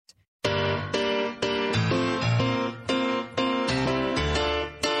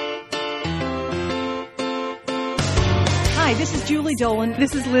Hi, this is Julie Dolan.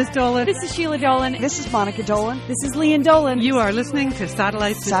 This is Liz Dolan. This is Sheila Dolan. This is Monica Dolan. This is Leanne Dolan. You are listening to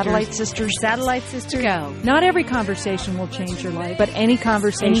Satellite Sisters. Satellite Sisters. Satellite Sisters. Go. Not every conversation will change your life, but any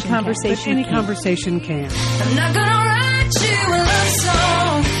conversation Any conversation can. I'm not gonna write you a love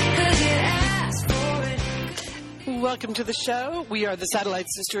song, 'cause you asked for it. Welcome to the show. We are the Satellite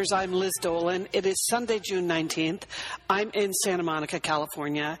Sisters. I'm Liz Dolan. It is Sunday, June 19th. I'm in Santa Monica,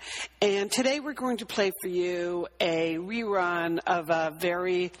 California. And today we're going to play for you a rerun of a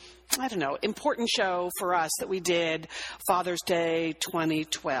very, important show for us that we did Father's Day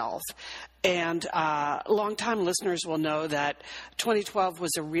 2012. And longtime listeners will know that 2012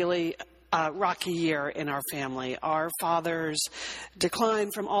 was a really rocky year in our family. Our father's decline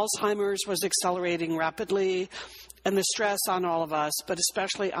from Alzheimer's was accelerating rapidly, and the stress on all of us, but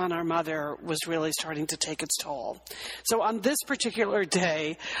especially on our mother, was really starting to take its toll. So on this particular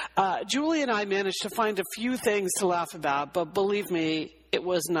day, Julie and I managed to find a few things to laugh about, but believe me, it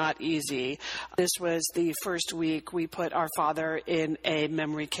was not easy. This was the first week we put our father in a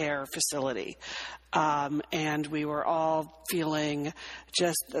memory care facility. And we were all feeling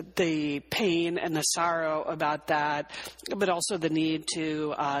just the pain and the sorrow about that, but also the need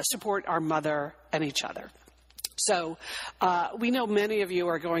to support our mother and each other. So we know many of you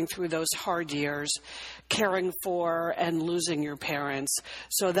are going through those hard years, caring for and losing your parents.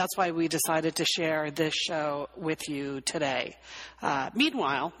 So that's why we decided to share this show with you today.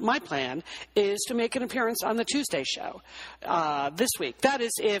 Meanwhile, my plan is to make an appearance on the Tuesday show this week. That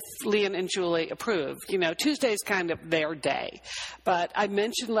is if Leanne and Julie approve. Tuesday's kind of their day. But I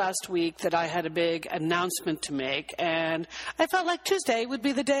mentioned last week that I had a big announcement to make, and I felt like Tuesday would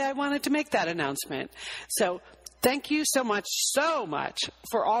be the day I wanted to make that announcement. So thank you so much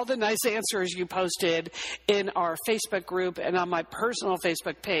for all the nice answers you posted in our Facebook group and on my personal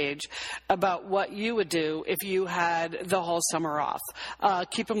Facebook page about what you would do if you had the whole summer off.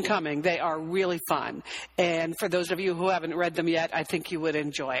 Keep them coming. They are really fun. And for those of you who haven't read them yet, I think you would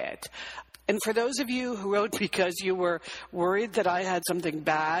enjoy it. And for those of you who wrote because you were worried that I had something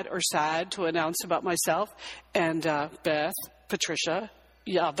bad or sad to announce about myself, and Beth, Patricia,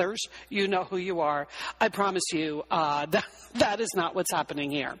 others, you know who you are. I promise you that is not what's happening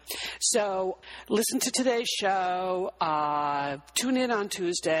here. So listen to today's show, tune in on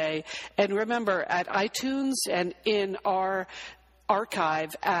Tuesday, and remember, at iTunes and in our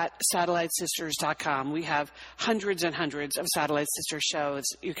archive at satellitesisters.com, we have hundreds and hundreds of Satellite Sisters shows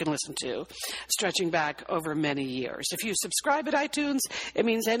you can listen to, stretching back over many years. If you subscribe at iTunes, it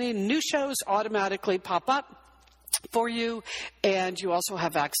means any new shows automatically pop up for you, and you also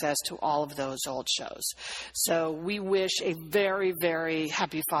have access to all of those old shows. So we wish a very, very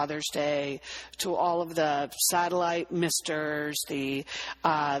happy Father's Day to all of the satellite misters, the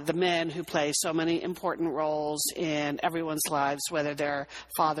men who play so many important roles in everyone's lives, whether they're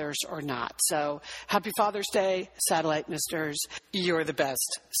fathers or not. So happy Father's Day, satellite misters. You're the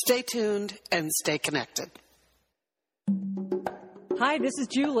best. Stay tuned and stay connected. Hi, this is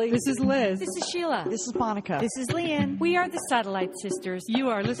Julie. This is Liz. This is Sheila. This is Monica. This is Leanne. We are the Satellite Sisters. You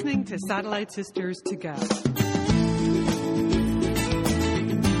are listening to Satellite Sisters to Go.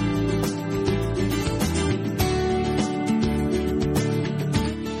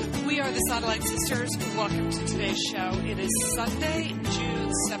 We are the Satellite Sisters. Welcome to today's show. It is Sunday,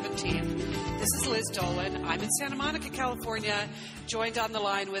 June 17th. This is Liz Dolan. I'm in Santa Monica, California, joined on the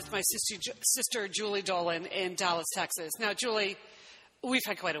line with my sister Julie Dolan in Dallas, Texas. Now, Julie, we've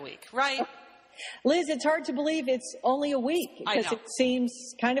had quite a week, right? Liz, it's hard to believe it's only a week because it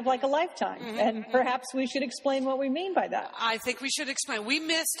seems kind of like a lifetime. Mm-hmm, and perhaps we should explain what we mean by that. I think we should explain. We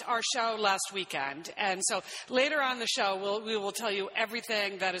missed our show last weekend. And so later on the show, we will tell you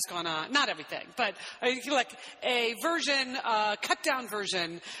everything that has gone on. Not everything, but like a version, cut down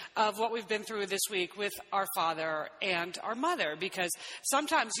version of what we've been through this week with our father and our mother. Because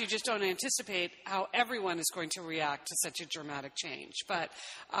sometimes you just don't anticipate how everyone is going to react to such a dramatic change. But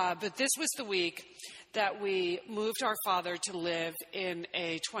this was the week that we moved our father to live in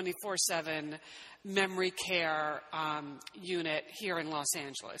a 24/7 memory care unit here in Los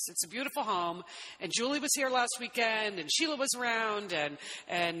Angeles. It's a beautiful home, and Julie was here last weekend, and Sheila was around, and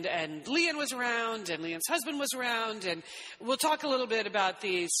Leanne was around, and Leanne's husband was around, and we'll talk a little bit about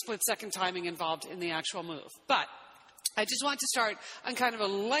the split-second timing involved in the actual move. But I just want to start on kind of a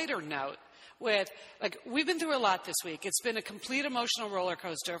lighter note with, we've been through a lot this week. It's been a complete emotional roller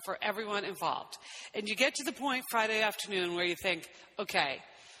coaster for everyone involved. And you get to the point Friday afternoon where you think, okay,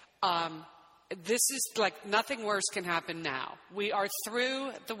 this is nothing worse can happen now. We are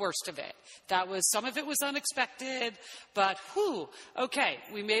through the worst of it. Some of it was unexpected, but okay,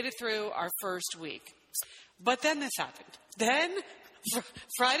 we made it through our first week. But then this happened. Then,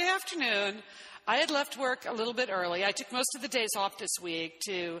 Friday afternoon, I had left work a little bit early. I took most of the days off this week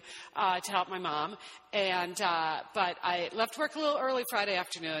to help my mom, but I left work a little early Friday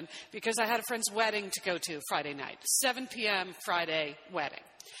afternoon because I had a friend's wedding to go to Friday night, 7 p.m. Friday wedding.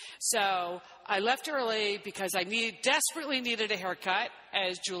 So I left early because I desperately needed a haircut,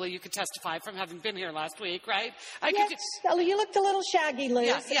 as Julie, you could testify from having been here last week, right? Yes, you looked a little shaggy,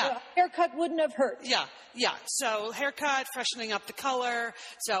 Liz. Yeah. A haircut wouldn't have hurt. Yeah. So haircut, freshening up the color.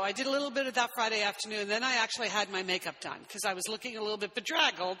 So I did a little bit of that Friday afternoon. Then I actually had my makeup done because I was looking a little bit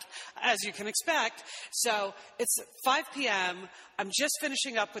bedraggled, as you can expect. So it's 5 p.m. I'm just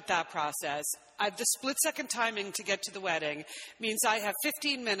finishing up with that process. The split-second timing to get to the wedding means I have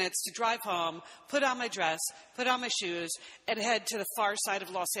 15 minutes to drive home, put on my dress, put on my shoes, and head to the far side of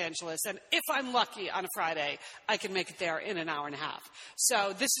Los Angeles. And if I'm lucky on a Friday, I can make it there in an hour and a half.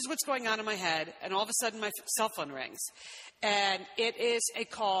 So this is what's going on in my head, and all of a sudden my cell phone rings. And it is a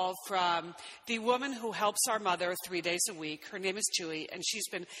call from the woman who helps our mother 3 days a week. Her name is Chewy, and she's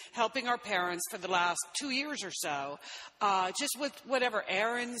been helping our parents for the last 2 years or so, just with whatever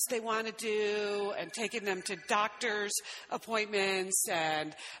errands they want to do and taking them to doctor's appointments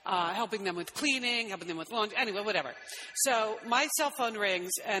and helping them with cleaning, helping them with laundry, anyway, whatever. So my cell phone rings,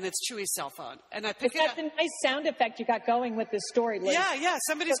 and it's Chewy's cell phone. And I pick it up. That's a nice sound effect you got going with this story, Liz. Yeah.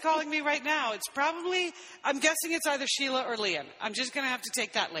 Somebody's calling me right now. It's probably, I'm guessing it's either Sheila or Liam. I'm just going to have to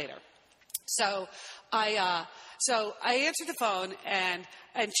take that later. So I answered the phone, and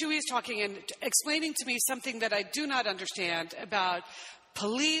Chewy is talking and explaining to me something that I do not understand about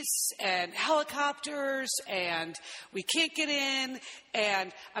police and helicopters, and we can't get in,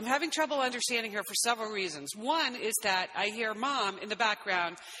 and I'm having trouble understanding her for several reasons. One is that I hear Mom in the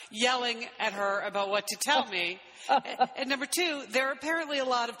background yelling at her about what to tell me. And number two, there are apparently a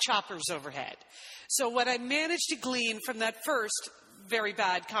lot of choppers overhead. So what I managed to glean from that first very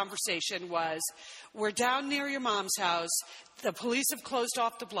bad conversation was, we're down near your mom's house. The police have closed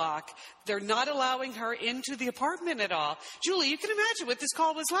off the block. They're not allowing her into the apartment at all. Julie, you can imagine what this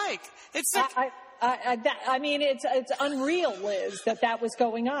call was like. It's such... it's unreal, Liz, that was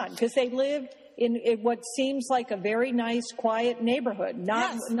going on, because they lived in what seems like a very nice, quiet neighborhood,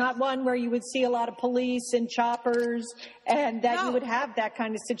 not one where you would see a lot of police and choppers, and that you would have that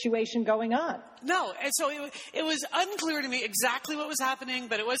kind of situation going on. No, and so it was unclear to me exactly what was happening,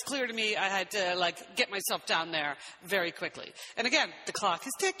 but it was clear to me I had to, get myself down there very quickly. And again, the clock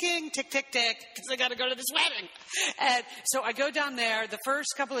is ticking, tick, tick, tick, because I got to go to this wedding. And so I go down there. The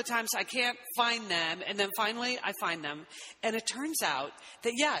first couple of times I can't find them, and then finally I find them. And it turns out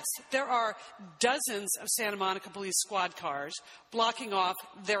that, yes, there are dozens of Santa Monica Police Squad cars blocking off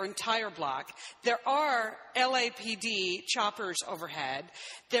their entire block. There are LAPD choppers overhead.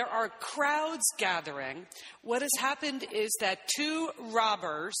 There are crowds gathering. What has happened is that two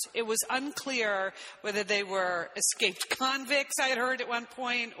robbers, it was unclear whether they were escaped convicts, I had heard at one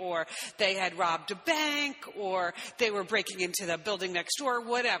point, or they had robbed a bank, or they were breaking into the building next door,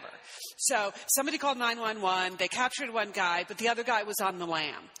 whatever. So somebody called 911. They captured one guy, but the other guy was on the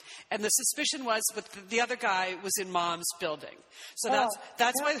lam. And the suspicion was that the other guy was in Mom's building. So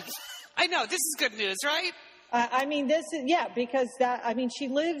that's why... I know, this is good news, right? Because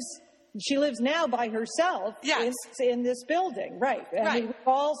she lives now by herself in this building, right? Right. We've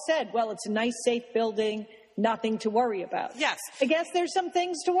all said, well, it's a nice, safe building, nothing to worry about. Yes. I guess there's some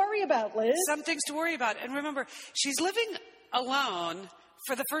things to worry about, Liz. Some things to worry about. And remember, she's living alone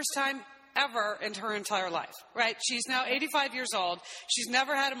for the first time ever in her entire life, right? She's now 85 years old. She's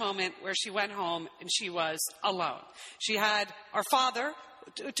never had a moment where she went home and she was alone. She had our father,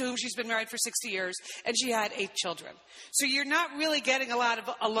 to whom she's been married for 60 years, and she had 8 children. So you're not really getting a lot of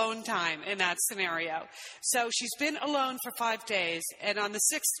alone time in that scenario. So she's been alone for 5 days, and on the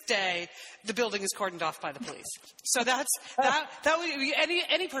 6th day, the building is cordoned off by the police. So that would,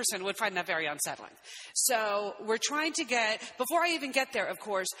 any person would find that very unsettling. So we're trying to before I even get there, of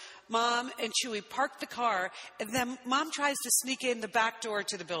course, Mom and Chewy park the car, and then Mom tries to sneak in the back door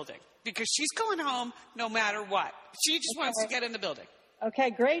to the building because she's going home no matter what. She just wants to get in the building.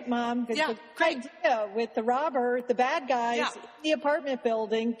 Okay, great, Mom. Good idea with the robber, the bad guys in the apartment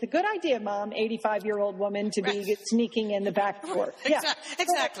building. The good idea, Mom, 85-year-old woman to be sneaking in the back door.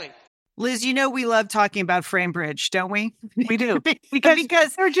 Exactly. Liz, we love talking about Framebridge, don't we? We do.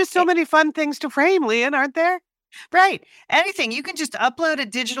 because there are just so many fun things to frame, Leanne, aren't there? Right. Anything. You can just upload a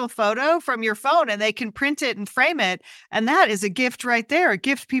digital photo from your phone and they can print it and frame it. And that is a gift right there, a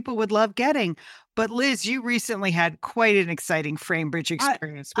gift people would love getting. But Liz, you recently had quite an exciting FrameBridge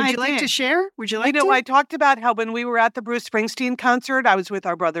experience. Would you like to share? Would you like to? I talked about how when we were at the Bruce Springsteen concert, I was with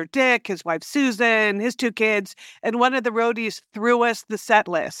our brother Dick, his wife Susan, his 2 kids, and one of the roadies threw us the set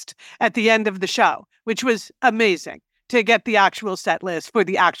list at the end of the show, which was amazing to get the actual set list for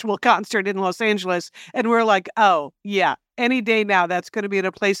the actual concert in Los Angeles. And we're like, oh, yeah, any day now, that's going to be in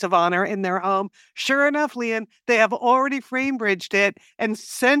a place of honor in their home. Sure enough, Leanne, they have already FrameBridged it and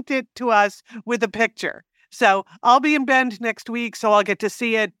sent it to us with a picture. So I'll be in Bend next week, so I'll get to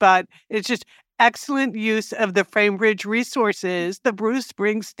see it. But it's just excellent use of the FrameBridge resources, the Bruce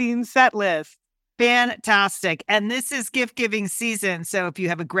Springsteen set list. Fantastic. And this is gift giving season. So if you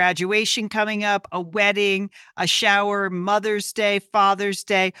have a graduation coming up, a wedding, a shower, Mother's Day, Father's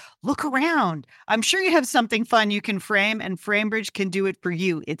Day, look around. I'm sure you have something fun you can frame, and FrameBridge can do it for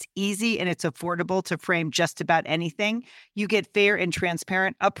you. It's easy and it's affordable to frame just about anything. You get fair and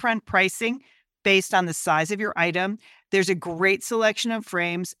transparent upfront pricing based on the size of your item. There's a great selection of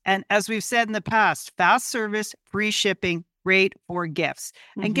frames. And as we've said in the past, fast service, free shipping, great for gifts.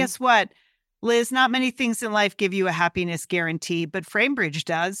 And guess what? Liz, not many things in life give you a happiness guarantee, but FrameBridge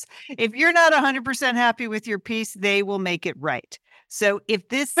does. If you're not 100% happy with your piece, they will make it right. So if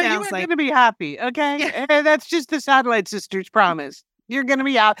this sounds you're like... going to be happy, okay? Yeah. And that's just the Satellite Sisters promise. You're going to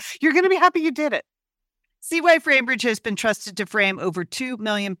be out. You're going to be happy you did it. See why FrameBridge has been trusted to frame over 2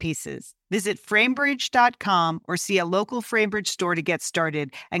 million pieces. Visit framebridge.com or see a local FrameBridge store to get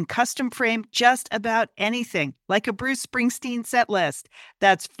started and custom frame just about anything, like a Bruce Springsteen set list.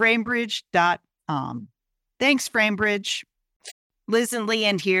 That's framebridge.com. Thanks, FrameBridge. Liz and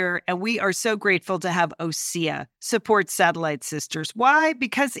Leanne here, and we are so grateful to have OSEA support Satellite Sisters. Why?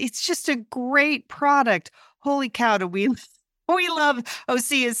 Because it's just a great product. Holy cow, do we love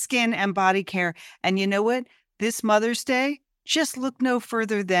OSEA's skin and body care. And you know what? This Mother's Day, just look no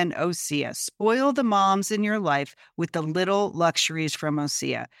further than OSEA. Spoil the moms in your life with the little luxuries from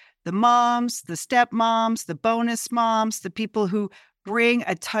OSEA. The moms, the stepmoms, the bonus moms, the people who bring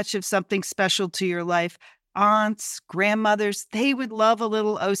a touch of something special to your life. Aunts, grandmothers, they would love a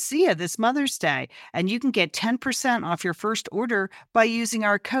little OSEA this Mother's Day. And you can get 10% off your first order by using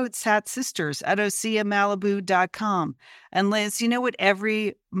our code SATSisters at OSEAMalibu.com. And Liz, you know what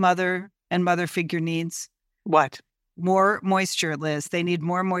every mother and mother figure needs? What? More moisture, Liz. They need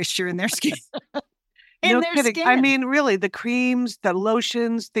more moisture in their skin. No kidding. I mean, really, the creams, the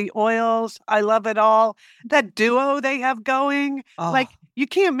lotions, the oils, I love it all. That duo they have going, like you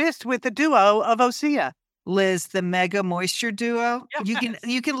can't miss with the duo of OSEA. Liz, the Mega Moisture Duo. Yes.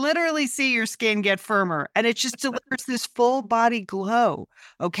 You can literally see your skin get firmer, and it just delivers this full body glow.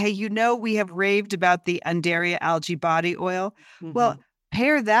 Okay, you know we have raved about the Undaria Algae Body Oil. Well,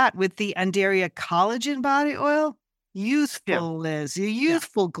 pair that with the Undaria Collagen Body Oil. Youthful, Liz. Your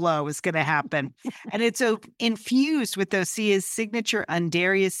youthful glow is going to happen. And it's infused with OSEA's signature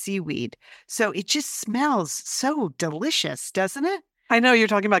Undaria seaweed. So it just smells so delicious, doesn't it? I know you're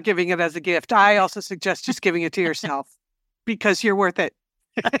talking about giving it as a gift. I also suggest just giving it to yourself because you're worth it.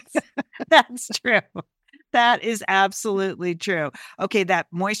 That's true. That is absolutely true. Okay, that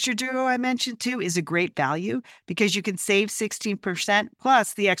Moisture Duo I mentioned too is a great value because you can save 16%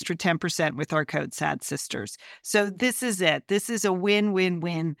 plus the extra 10% with our code SADSisters. So this is it. This is a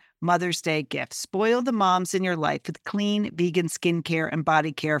win-win-win Mother's Day gift. Spoil the moms in your life with clean vegan skincare and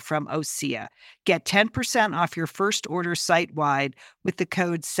body care from OSEA. Get 10% off your first order site-wide with the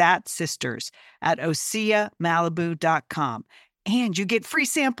code SATSisters at OSEAMalibu.com. And you get free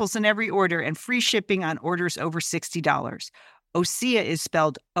samples in every order and free shipping on orders over $60. OSEA is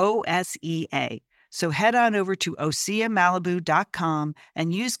spelled O-S-E-A. So head on over to OSEAMalibu.com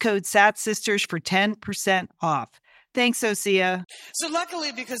and use code SATSisters for 10% off. Thanks, OSEA. So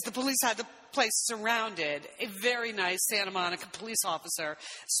luckily, because the police had the place surrounded, a very nice Santa Monica police officer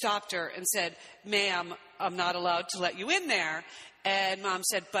stopped her and said, "Ma'am, I'm not allowed to let you in there." And Mom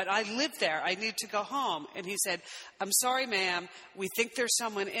said, "But I live there. I need to go home." And he said, "I'm sorry, ma'am. We think there's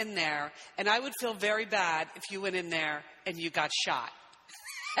someone in there. And I would feel very bad if you went in there and you got shot."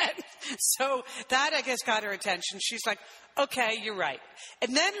 So that, I guess, got her attention. She's like, "Okay, you're right."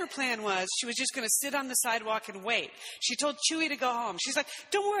 And then her plan was she was just going to sit on the sidewalk and wait. She told Chewy to go home. She's like,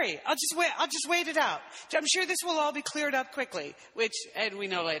 "Don't worry. I'll just wait. I'll just wait it out. I'm sure this will all be cleared up quickly," which, and we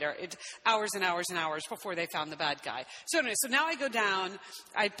know later, it's hours and hours and hours before they found the bad guy. So anyway, so now I go down.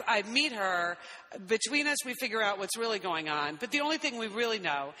 I meet her. Between us, we figure out what's really going on. But the only thing we really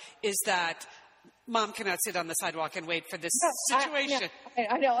know is that Mom cannot sit on the sidewalk and wait for this situation.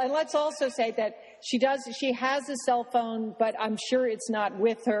 I know. And let's also say that She has a cell phone, but I'm sure it's not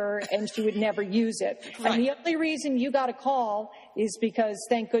with her, and she would never use it. Right. And the only reason you got a call is because,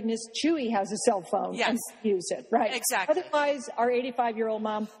 thank goodness, Chewy has a cell phone Yes. and use it, right? Exactly. Otherwise, our 85-year-old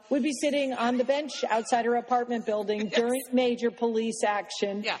mom would be sitting on the bench outside her apartment building during major police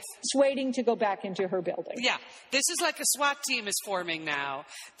action, Yes. just waiting to go back into her building. Yeah, this is like a SWAT team is forming now.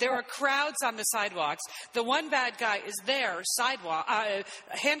 There are crowds on the sidewalks. The one bad guy is there,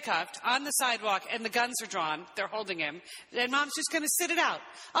 handcuffed on the sidewalk, and the guns are drawn. They're holding him. And Mom's just going to sit it out.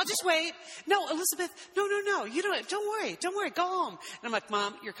 I'll just wait. No, Elizabeth, no. You don't worry. Go home. And I'm like,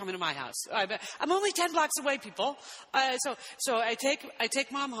 Mom, you're coming to my house. I'm only 10 blocks away, people. So I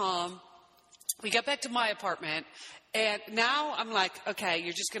take Mom home. We get back to my apartment. And now I'm like, okay,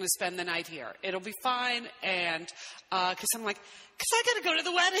 you're just going to spend the night here. It'll be fine. And, cause I got to go to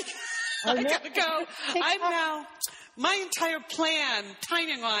the wedding. I got to go. My entire plan,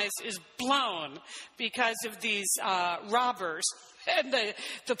 timing-wise, is blown because of these robbers and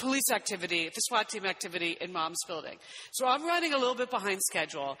the police activity, the SWAT team activity in Mom's building. So I'm running a little bit behind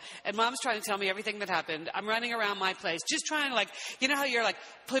schedule, and Mom's trying to tell me everything that happened. I'm running around my place, just trying to, you know how you're,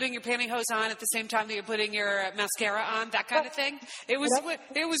 putting your pantyhose on at the same time that you're putting your mascara on, that kind of thing? It was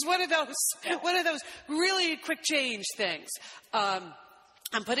one of those really quick change things.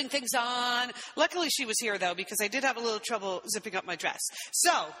 I'm putting things on. Luckily, she was here, though, because I did have a little trouble zipping up my dress. So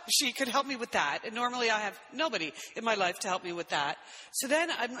she could help me with that. And normally I have nobody in my life to help me with that. So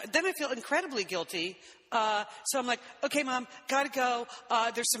then I feel incredibly guilty. So I'm like, okay, Mom, gotta go.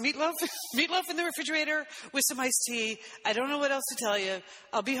 There's some meatloaf in the refrigerator with some iced tea. I don't know what else to tell you.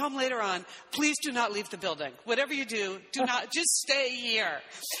 I'll be home later on. Please do not leave the building. Whatever you do not, just stay here.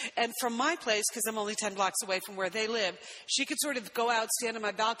 And from my place, because I'm only 10 blocks away from where they live, she could sort of go out, stand on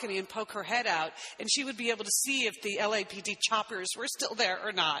my balcony and poke her head out, and she would be able to see if the LAPD choppers were still there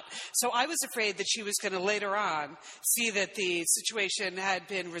or not. So I was afraid that she was going to later on see that the situation had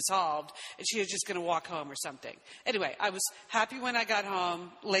been resolved, and she was just going to walk home or something. Anyway, I was happy when I got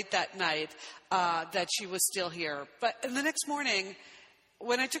home late that night that she was still here. But the next morning,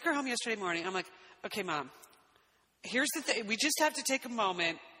 when I took her home yesterday morning, I'm like, okay, Mom, here's the thing. We just have to take a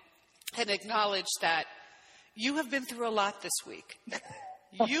moment and acknowledge that you have been through a lot this week.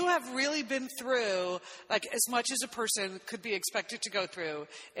 You have really been through as much as a person could be expected to go through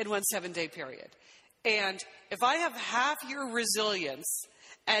in one 7-day period. And if I have half your resilience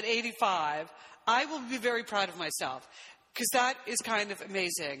at 85, I will be very proud of myself, because that is kind of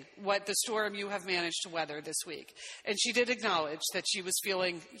amazing what the storm you have managed to weather this week. And she did acknowledge that she was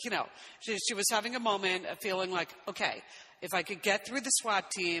feeling, she was having a moment of feeling like, okay, if I could get through the SWAT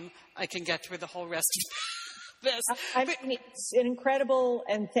team, I can get through the whole rest of this. I mean, it's incredible,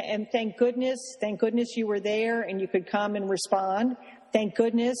 and thank goodness you were there and you could come and respond. Thank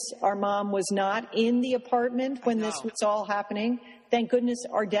goodness our mom was not in the apartment when this was all happening. Thank goodness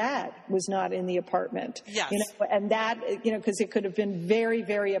our dad was not in the apartment. Yes. And that, because it could have been very,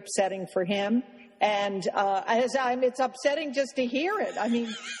 very upsetting for him. And it's upsetting just to hear it. I mean,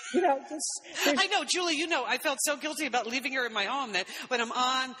 I know, Julie, I felt so guilty about leaving her in my home that when I'm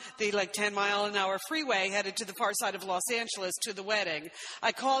on the 10-mile-an-hour freeway headed to the far side of Los Angeles to the wedding,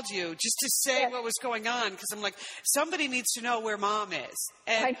 I called you just to say what was going on, because I'm like, somebody needs to know where Mom is.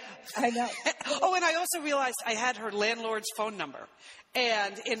 And I know. and I also realized I had her landlord's phone number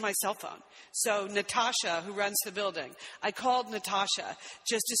and in my cell phone. So Natasha, who runs the building, I called Natasha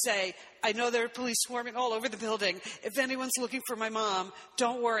just to say, I know there are police swarming all over the building. If anyone's looking for my mom,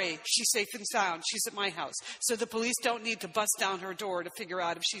 don't worry. She's safe and sound. She's at my house. So the police don't need to bust down her door to figure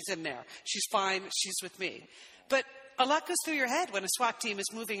out if she's in there. She's fine. She's with me. But a lot goes through your head when a SWAT team is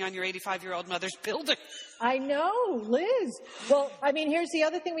moving on your 85-year-old mother's building. I know, Liz. Well, I mean, here's the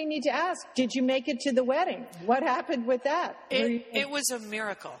other thing we need to ask. Did you make it to the wedding? What happened with that? It was a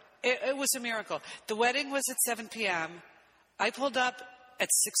miracle. It was a miracle. The wedding was at 7 p.m. I pulled up at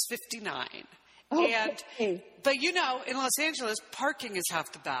 6:59. Okay. But in Los Angeles, parking is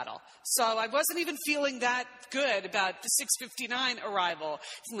half the battle. So I wasn't even feeling that good about the 6:59 arrival.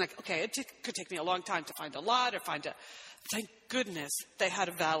 I'm like, okay, it could take me a long time to find a lot or find a... Thank goodness they had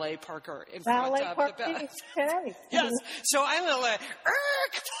a valet parker in front of the building. Okay. Yes. So I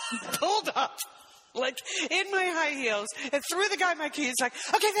pulled up. In my high heels, and threw the guy my keys,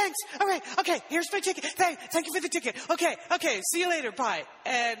 okay, thanks, all right, okay, here's my ticket, thank you for the ticket, okay, see you later, bye.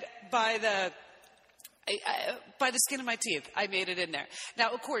 And by the skin of my teeth, I made it in there. Now,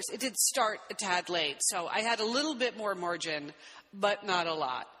 of course, it did start a tad late, so I had a little bit more margin, but not a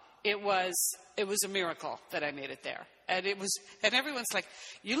lot. It was a miracle that I made it there. And everyone's like,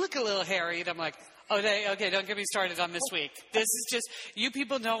 you look a little hairy, and I'm like, Okay, don't get me started on this week. This is just, you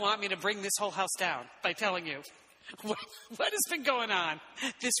people don't want me to bring this whole house down by telling you what has been going on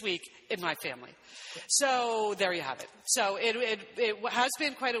this week in my family. So there you have it. So it has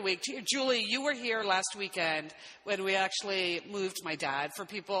been quite a week. Julie, you were here last weekend when we actually moved my dad. For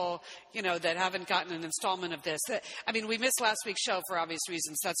people, that haven't gotten an installment of this. I mean, we missed last week's show for obvious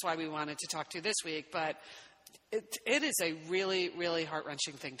reasons. That's why we wanted to talk to you this week. But it is a really, really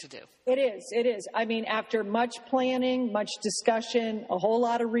heart-wrenching thing to do. It is. I mean, after much planning, much discussion, a whole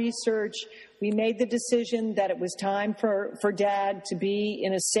lot of research, we made the decision that it was time for Dad to be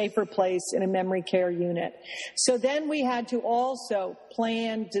in a safer place in a memory care unit. So then we had to also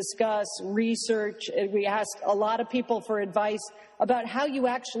plan, discuss, research. We asked a lot of people for advice about how you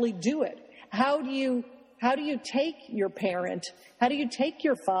actually do it. How do you take your parent? How do you take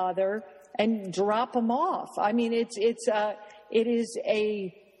your father and drop them off? I mean, it is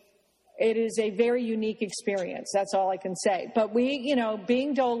a very unique experience. That's all I can say. But we,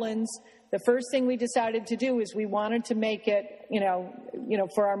 being Dolans, the first thing we decided to do is we wanted to make it,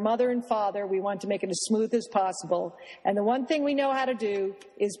 for our mother and father, we wanted to make it as smooth as possible. And the one thing we know how to do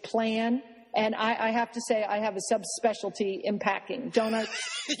is plan. And I have to say, I have a subspecialty in packing, don't I?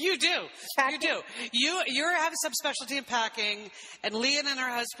 You do. Packing. You do. You have a subspecialty in packing, and Leanne and her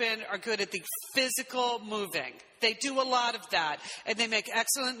husband are good at the physical moving. They do a lot of that, and they make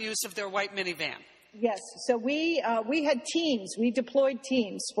excellent use of their white minivan. Yes. So we had teams. We deployed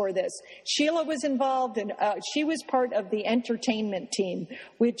teams for this. Sheila was involved, and she was part of the entertainment team,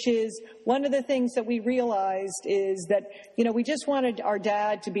 which is one of the things that we realized is that, we just wanted our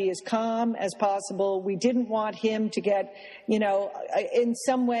dad to be as calm as possible. We didn't want him to get, in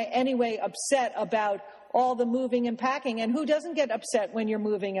some way, anyway, upset about all the moving and packing. And who doesn't get upset when you're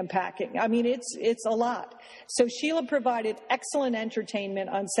moving and packing? I mean, it's a lot. So Sheila provided excellent entertainment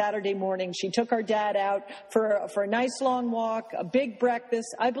on Saturday morning. She took our dad out for a nice long walk, a big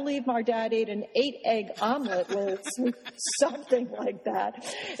breakfast. I believe our dad ate an 8-egg omelet with something like that.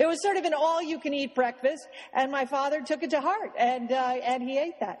 It was sort of an all-you-can-eat breakfast, and my father took it to heart, and he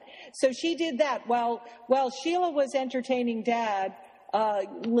ate that. So she did that. While Sheila was entertaining Dad,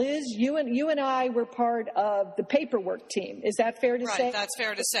 Liz, you and I were part of the paperwork team. Is that fair to say? Right, that's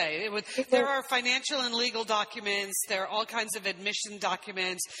fair to say. There are financial and legal documents. There are all kinds of admission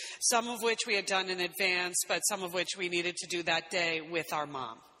documents, some of which we had done in advance, but some of which we needed to do that day with our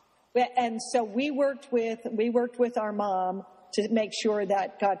mom. And so we worked with our mom to make sure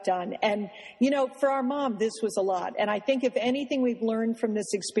that got done. And, for our mom, this was a lot. And I think if anything we've learned from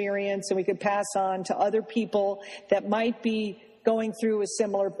this experience and we could pass on to other people that might be going through a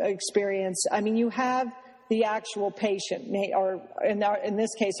similar experience. I mean, you have the actual patient, or in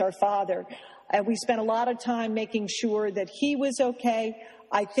this case, our father. And we spent a lot of time making sure that he was okay.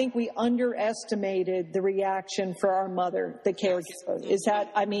 I think we underestimated the reaction for our mother, the caregiver.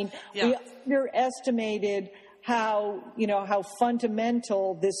 We underestimated how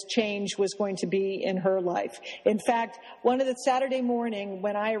fundamental this change was going to be in her life. In fact, one of the Saturday morning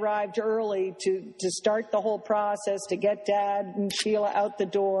when I arrived early to start the whole process, to get Dad and Sheila out the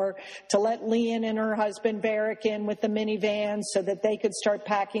door, to let Leanne and her husband Barrick in with the minivan so that they could start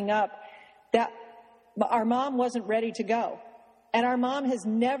packing up, that our mom wasn't ready to go. And our mom has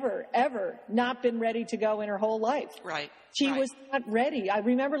never, ever not been ready to go in her whole life. Right. She was not ready. I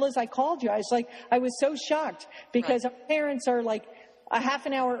remember, Liz, I called you. I was so shocked because our parents are like a half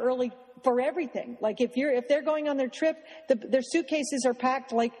an hour early for everything. Like if they're going on their trip, their suitcases are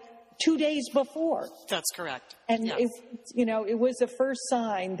packed like 2 days before. That's correct. And it was the first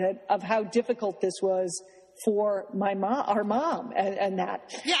sign of how difficult this was for our mom, and that.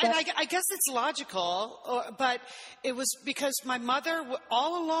 Yeah, and I guess it's logical, but it was because my mother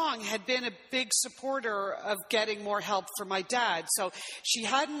all along had been a big supporter of getting more help for my dad. So she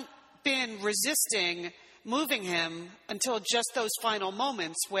hadn't been resisting moving him until just those final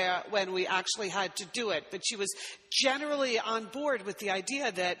moments when we actually had to do it. But she was generally on board with the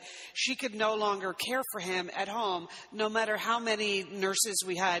idea that she could no longer care for him at home, no matter how many nurses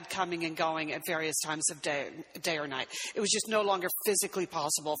we had coming and going at various times of day or night. It was just no longer physically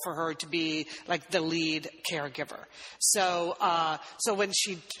possible for her to be like the lead caregiver. So when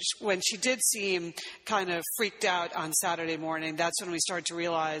she did seem kind of freaked out on Saturday morning, that's when we started to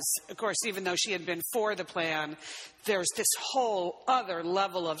realize, of course, even though she had been for the plan, there's this whole other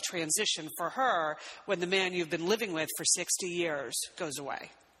level of transition for her when the man you've been living with for 60 years goes away.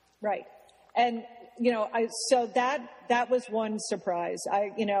 Right. And, so that was one surprise.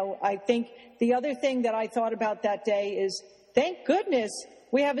 I think the other thing that I thought about that day is, thank goodness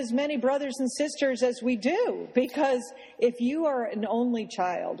we have as many brothers and sisters as we do, because if you are an only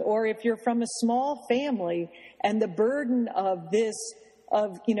child, or if you're from a small family, and the burden of this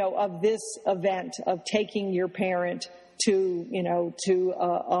event of taking your parent to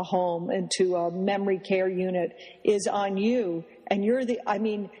a home and to a memory care unit is on you, and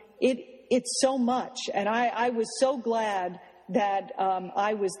it's so much. And I was so glad that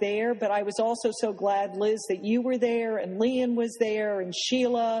I was there, but I was also so glad, Liz, that you were there, and Leon was there, and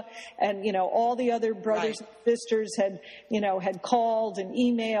Sheila, and all the other brothers and sisters had called and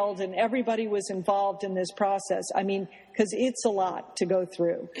emailed, and everybody was involved in this process. I mean, because it's a lot to go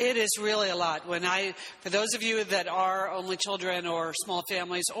through. It is really a lot. For those of you that are only children or small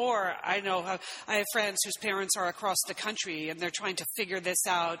families, or I have friends whose parents are across the country and they're trying to figure this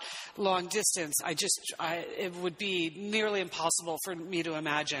out long distance. It would be nearly impossible for me to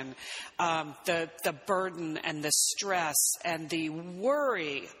imagine the burden and the stress and the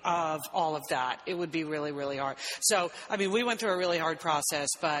worry of all of that. It would be really, really hard. So, we went through a really hard process,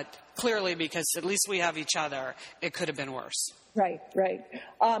 but clearly, because at least we have each other, it could have been worse. Right.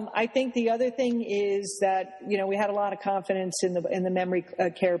 I think the other thing is that, we had a lot of confidence in the memory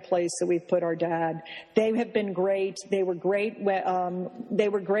care place that we've put our dad. They have been great. They were great. They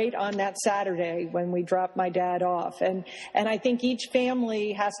were great on that Saturday when we dropped my dad off. And I think each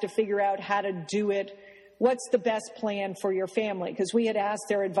family has to figure out how to do it. What's the best plan for your family? Because we had asked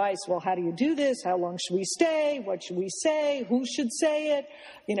their advice. Well, how do you do this? How long should we stay? What should we say? Who should say it?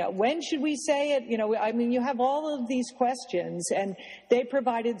 When should we say it? You have all of these questions, and they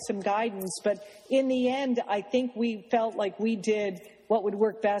provided some guidance. But in the end, I think we felt like we did what would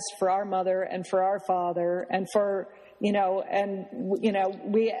work best for our mother and for our father, and for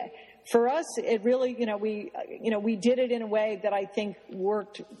us, it really, we did it in a way that I think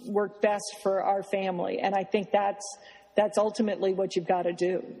worked best for our family. And I think that's ultimately what you've got to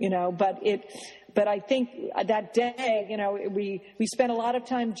do, but I think that day, we spent a lot of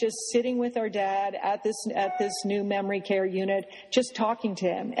time just sitting with our dad at this new memory care unit, just talking to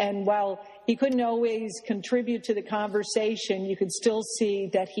him. And while he couldn't always contribute to the conversation, you could still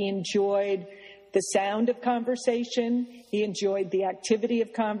see that he enjoyed the sound of conversation. He enjoyed the activity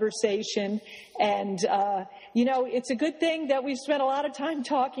of conversation. And, it's a good thing that we've spent a lot of time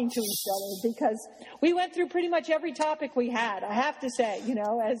talking to each other, because we went through pretty much every topic we had, I have to say,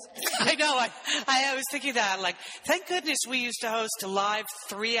 as... I know. I was thinking that, thank goodness we used to host a live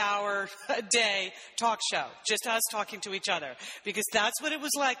 3-hour-a-day talk show, just us talking to each other, because that's what it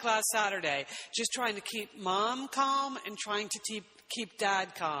was like last Saturday, just trying to keep Mom calm and trying to keep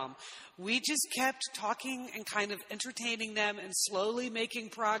Dad calm. We just kept talking and kind of entertaining them and slowly making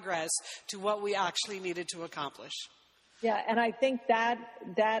progress to what we actually needed to accomplish. Yeah, and I think that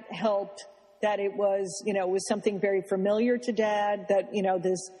helped, that it was, it was something very familiar to Dad, that,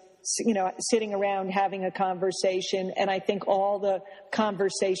 this, sitting around having a conversation. And I think all the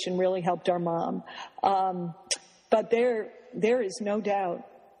conversation really helped our mom. But there is no doubt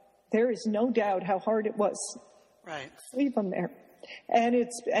how hard it was. Right. Leave them there. And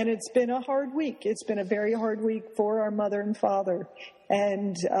it's been a hard week. It's been a very hard week for our mother and father.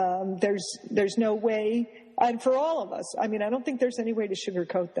 And there's no way, and for all of us, I don't think there's any way to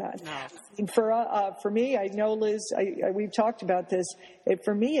sugarcoat that. No. And for me, I know, Liz, we've talked about this.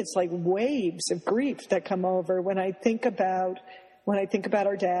 For me, it's like waves of grief that come over when I think about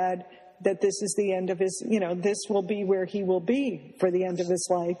our dad, that this is the end of his, this will be where he will be for the end of his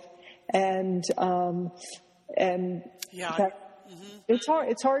life. And yeah. It's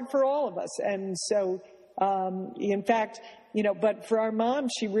hard for all of us. And so, in fact, but for our mom,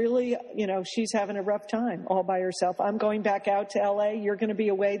 she really, she's having a rough time all by herself. I'm going back out to LA. You're going to be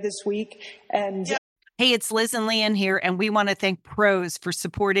away this week. And Hey, it's Liz and Leanne here, and we want to thank Prose for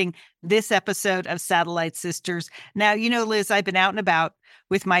supporting this episode of Satellite Sisters. Now, Liz, I've been out and about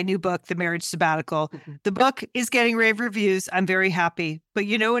with my new book, The Marriage Sabbatical. Mm-hmm. The book is getting rave reviews. I'm very happy. But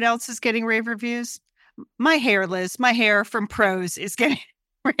you know what else is getting rave reviews? My hair, Liz. My hair from Prose is getting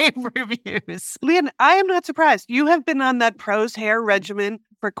rave reviews. Leanne, I am not surprised. You have been on that Prose hair regimen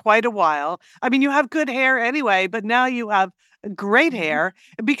for quite a while. You have good hair anyway, but now you have great hair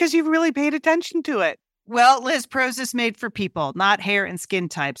because you've really paid attention to it. Well, Liz, Prose is made for people, not hair and skin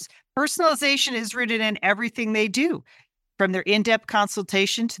types. Personalization is rooted in everything they do, from their in-depth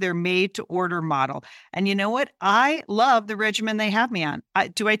consultation to their made-to-order model. And you know what? I love the regimen they have me on.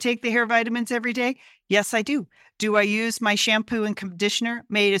 Do I take the hair vitamins every day? Yes, I do. Do I use my shampoo and conditioner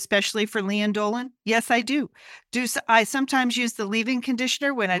made especially for Leon Dolan? Yes, I do. I sometimes use the leave-in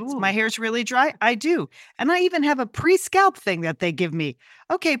conditioner when my hair's really dry? I do. And I even have a pre-scalp thing that they give me.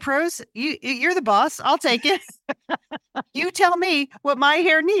 Okay, pros, you're the boss. I'll take it. You tell me what my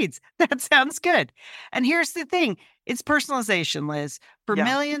hair needs. That sounds good. And here's the thing. It's personalization, Liz. For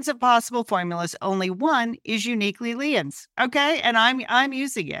millions of possible formulas, only one is uniquely Leon's. Okay? And I'm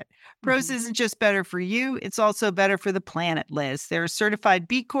using it. Prose isn't just better for you, it's also better for the planet, Liz. They're a certified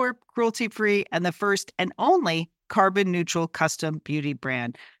B Corp, cruelty-free, and the first and only carbon neutral custom beauty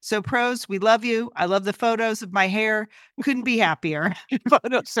brand. So Prose, we love you. I love the photos of my hair. Couldn't be happier.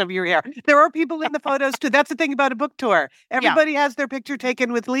 Photos of your hair. There are people in the photos too. That's the thing about a book tour. Everybody has their picture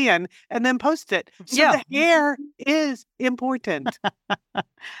taken with Leon and then post it. So the hair is important.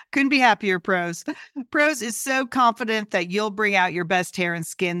 Couldn't be happier, Prose. Prose is so confident that you'll bring out your best hair and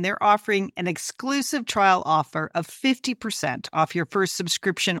skin. They're offering an exclusive trial offer of 50% off your first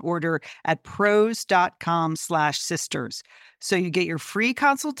subscription order at prose.com/sisters. So you get your free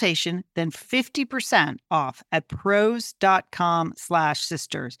consultation, then 50% off at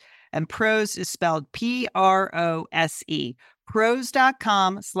prose.com/sisters. And Prose is spelled Prose.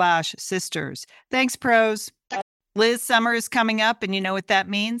 Prose.com/sisters. Thanks, Prose. Liz, summer is coming up, and you know what that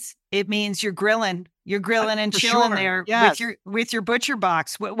means? It means you're grilling. You're grilling and chilling there with your butcher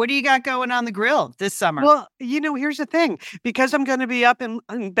box. What do you got going on the grill this summer? Well, here's the thing. Because I'm going to be up in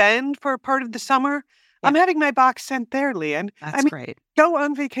Bend for part of the summer, I'm having my box sent there, Leon. That's great. Go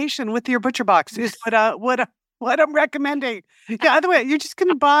on vacation with your butcher box is what I'm recommending. Yeah, other way, you're just going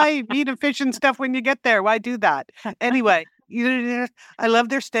to buy meat and fish and stuff when you get there. Why do that? Anyway, I love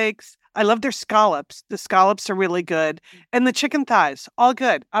their steaks. I love their scallops. The scallops are really good. And the chicken thighs, all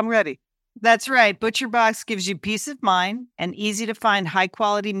good. I'm ready. That's right. Butcher Box gives you peace of mind and easy to find high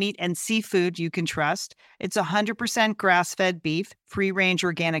quality meat and seafood you can trust. It's 100% grass-fed beef, free-range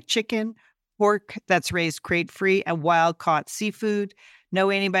organic chicken, pork that's raised crate-free, and wild-caught seafood. No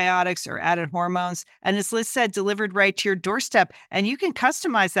antibiotics or added hormones. And as Liz said, delivered right to your doorstep. And you can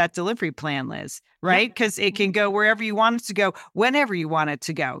customize that delivery plan, Liz, right? Because it can go wherever you want it to go, whenever you want it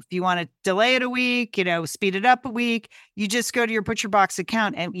to go. If you want to delay it a week, speed it up a week, you just go to your Butcher Box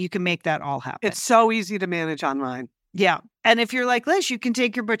account and you can make that all happen. It's so easy to manage online. Yeah. And if you're like Liz, you can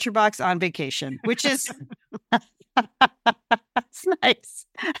take your Butcher Box on vacation, which is... That's nice.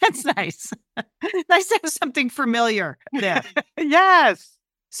 That's nice. Nice to have something familiar there. Yes.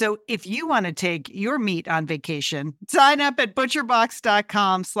 So if you want to take your meat on vacation, sign up at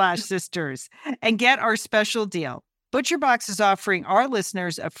butcherbox.com/sisters and get our special deal. ButcherBox is offering our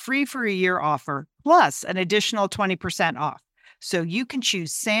listeners a free for a year offer plus an additional 20% off. So you can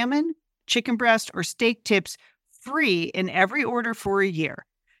choose salmon, chicken breast, or steak tips free in every order for a year.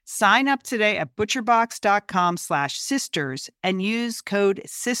 Sign up today at butcherbox.com/sisters and use code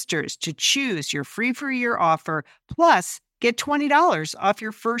SISTERS to choose your free for a year offer, plus get $20 off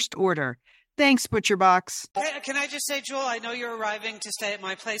your first order. Thanks, ButcherBox. Can I just say, Jewel, I know you're arriving to stay at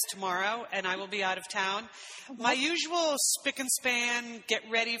my place tomorrow, and I will be out of town. My usual spick and span, get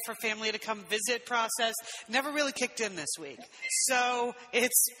ready for family to come visit process never really kicked in this week. So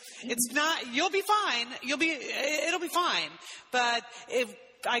it's not, you'll be fine. It'll be fine. But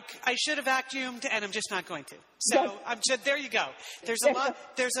I should have vacuumed, and I'm just not going to. So there you go. There's a lot.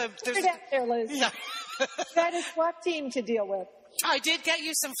 There's there, Liz. Yeah. That is what team to deal with. I did get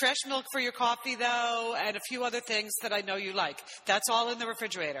you some fresh milk for your coffee, though, and a few other things that I know you like. That's all in the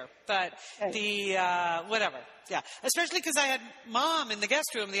refrigerator. But whatever. Yeah. Especially because I had Mom in the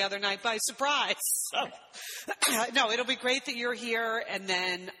guest room the other night by surprise. So, no, it'll be great that you're here. And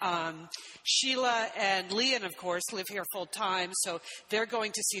then Sheila and Leon, of course, live here full time. So they're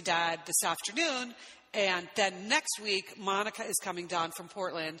going to see Dad this afternoon. And then next week, Monica is coming down from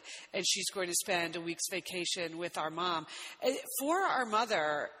Portland, and she's going to spend a week's vacation with our mom. For our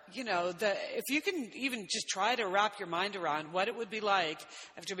mother, if you can even just try to wrap your mind around what it would be like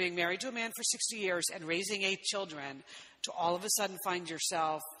after being married to a man for 60 years and raising 8 children to all of a sudden find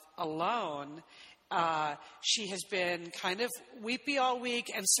yourself alone. She has been kind of weepy all week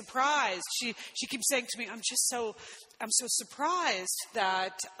and surprised. She keeps saying to me, I'm so surprised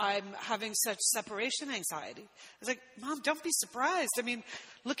that I'm having such separation anxiety. I was like, Mom, don't be surprised. I mean,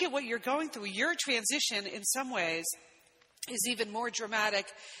 look at what you're going through. Your transition in some ways is even more dramatic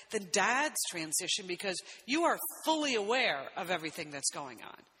than Dad's transition because you are fully aware of everything that's going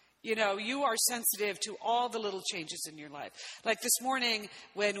on. You are sensitive to all the little changes in your life. Like this morning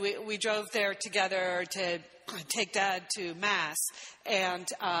when we drove there together to take Dad to Mass, and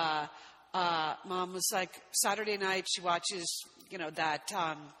Mom was like, Saturday night she watches that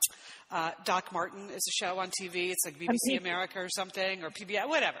Doc Martin is a show on TV. It's like BBC America or something, or PBS,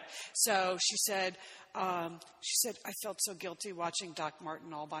 whatever. So she said, I felt so guilty watching Doc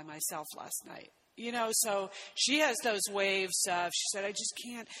Martin all by myself last night. So she has those waves of, she said, I just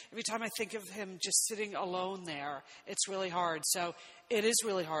can't, every time I think of him just sitting alone there, it's really hard. So it is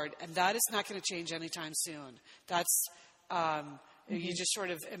really hard, and that is not going to change anytime soon. That's, you just sort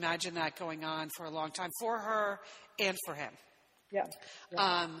of imagine that going on for a long time for her and for him. Yeah.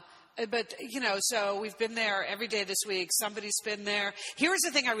 But, so we've been there every day this week. Somebody's been there. Here's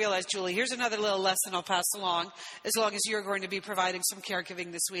the thing I realized, Julie. Here's another little lesson I'll pass along, as long as you're going to be providing some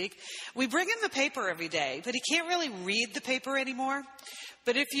caregiving this week. We bring him the paper every day, but he can't really read the paper anymore.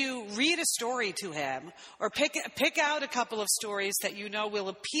 But if you read a story to him, or pick out a couple of stories that will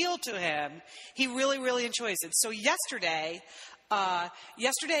appeal to him, he really, really enjoys it. So yesterday,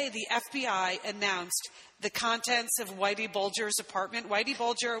 the FBI announced the contents of Whitey Bulger's apartment. Whitey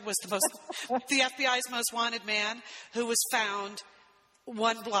Bulger was the FBI's most wanted man, who was found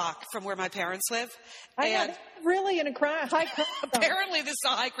 1 block from where my parents live. And really in a high crime zone. Apparently this is a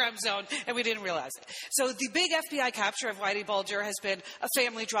high crime zone, and we didn't realize it. So the big FBI capture of Whitey Bulger has been a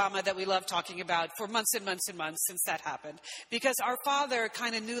family drama that we love talking about for months and months and months since that happened. Because our father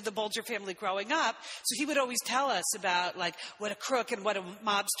kind of knew the Bulger family growing up, so he would always tell us about what a crook and what a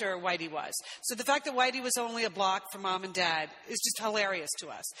mobster Whitey was. So the fact that Whitey was only a block from Mom and Dad is just hilarious to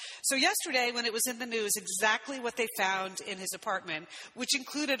us. So yesterday, when it was in the news, exactly what they found in his apartment, which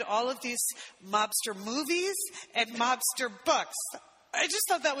included all of these mobster movies and mobster books. I just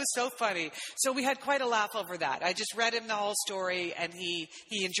thought that was so funny. So we had quite a laugh over that. I just read him the whole story, and he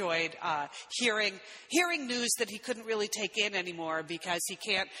enjoyed hearing news that he couldn't really take in anymore because he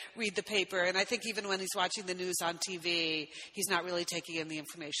can't read the paper. And I think even when he's watching the news on TV, he's not really taking in the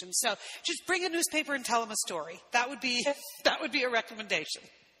information. So just bring a newspaper and tell him a story. That would be a recommendation.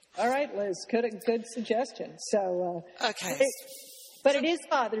 All right, Liz. Good suggestion. So okay. But it is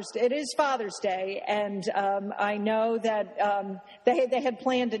Father's Day, and I know that they had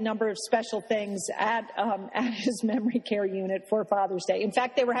planned a number of special things at his memory care unit for Father's Day. In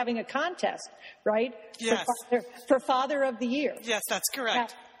fact, they were having a contest, right? Yes. For Father of the Year. Yes, that's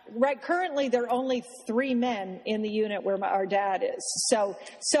correct. Right. Currently, there are only 3 men in the unit where our dad is. So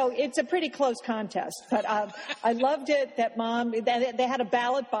it's a pretty close contest. But I loved it that Mom, they had a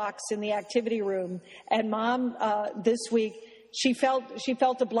ballot box in the activity room, and Mom this week, she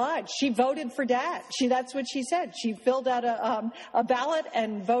felt obliged. She voted for Dad. That's what she said. She filled out a ballot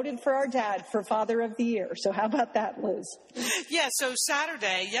and voted for our dad for Father of the Year. So how about that, Liz? Yeah, so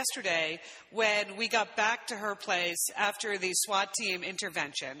yesterday, when we got back to her place after the SWAT team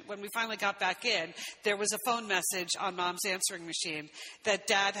intervention, when we finally got back in, there was a phone message on Mom's answering machine that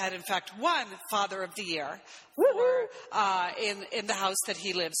Dad had in fact won Father of the Year in the house that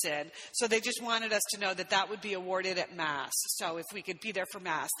he lives in. So they just wanted us to know that would be awarded at Mass. So if we could be there for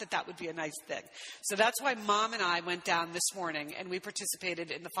Mass, that would be a nice thing. So that's why Mom and I went down this morning and we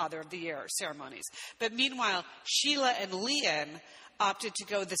participated in the Father of the Year ceremonies. But meanwhile, Sheila and Leon opted to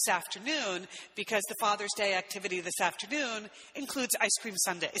go this afternoon because the Father's Day activity this afternoon includes ice cream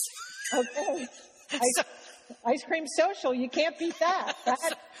sundaes. Okay. Ice cream social, you can't beat that.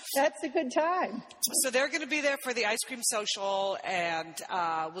 That's a good time. So they're going to be there for the ice cream social, and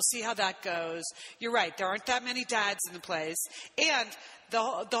we'll see how that goes. You're right, there aren't that many dads in the place, and the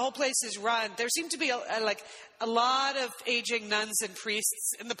whole place is run. There seem to be a lot of aging nuns and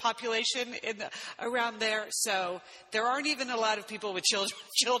priests in the population around there, so there aren't even a lot of people with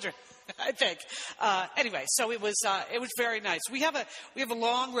children. I think. Anyway, so it was very nice. We have a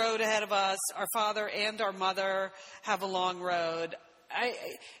long road ahead of us. Our father and our mother have a long road. I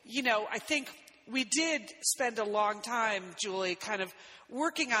think we did spend a long time, Julie, kind of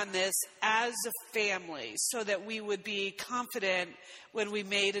working on this as a family so that we would be confident when we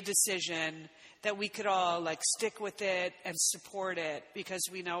made a decision that we could all stick with it and support it because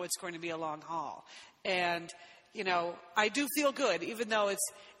we know it's going to be a long haul. And I do feel good, even though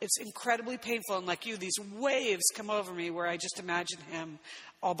it's incredibly painful. And like you, these waves come over me where I just imagine him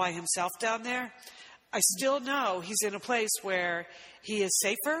all by himself down there. I still know he's in a place where he is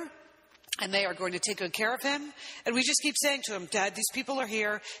safer and they are going to take good care of him. And we just keep saying to him, Dad, these people are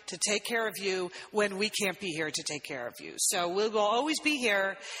here to take care of you when we can't be here to take care of you. So we will always be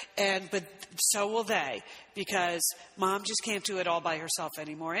here, but so will they, because Mom just can't do it all by herself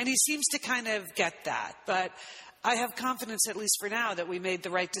anymore. And he seems to kind of get that. But I have confidence, at least for now, that we made the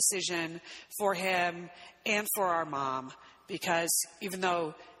right decision for him and for our mom, because even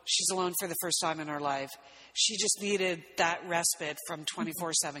though she's alone for the first time in her life, she just needed that respite from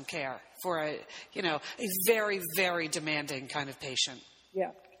 24/7 care for a very, very demanding kind of patient.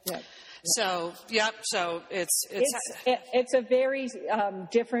 Yeah. So, so it's a very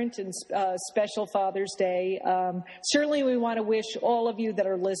different and special Father's Day. Certainly we want to wish all of you that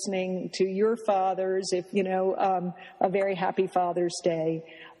are listening to your fathers, a very happy Father's Day.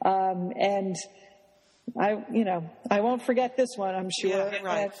 And I won't forget this one, I'm sure. Yeah,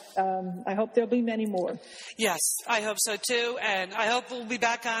 right. I hope there'll be many more. Yes, I hope so too. And I hope we'll be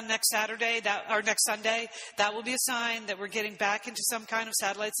back on next Saturday, or next Sunday. That will be a sign that we're getting back into some kind of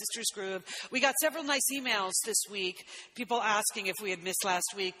Satellite Sisters groove. We got several nice emails this week, people asking if we had missed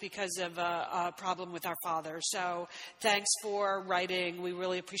last week because of a problem with our father. So thanks for writing. We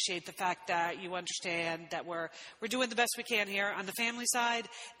really appreciate the fact that you understand that we're doing the best we can here on the family side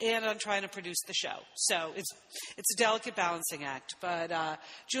and on trying to produce the show. So it's a delicate balancing act. But,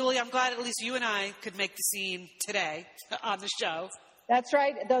 Julie, I'm glad at least you and I could make the scene today on the show. That's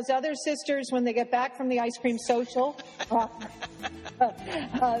right. Those other sisters, when they get back from the ice cream social,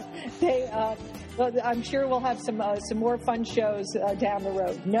 I'm sure we'll have some more fun shows down the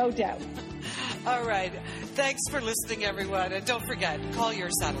road, no doubt. All right. Thanks for listening, everyone. And don't forget, call your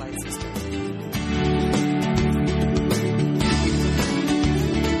Satellite Sisters.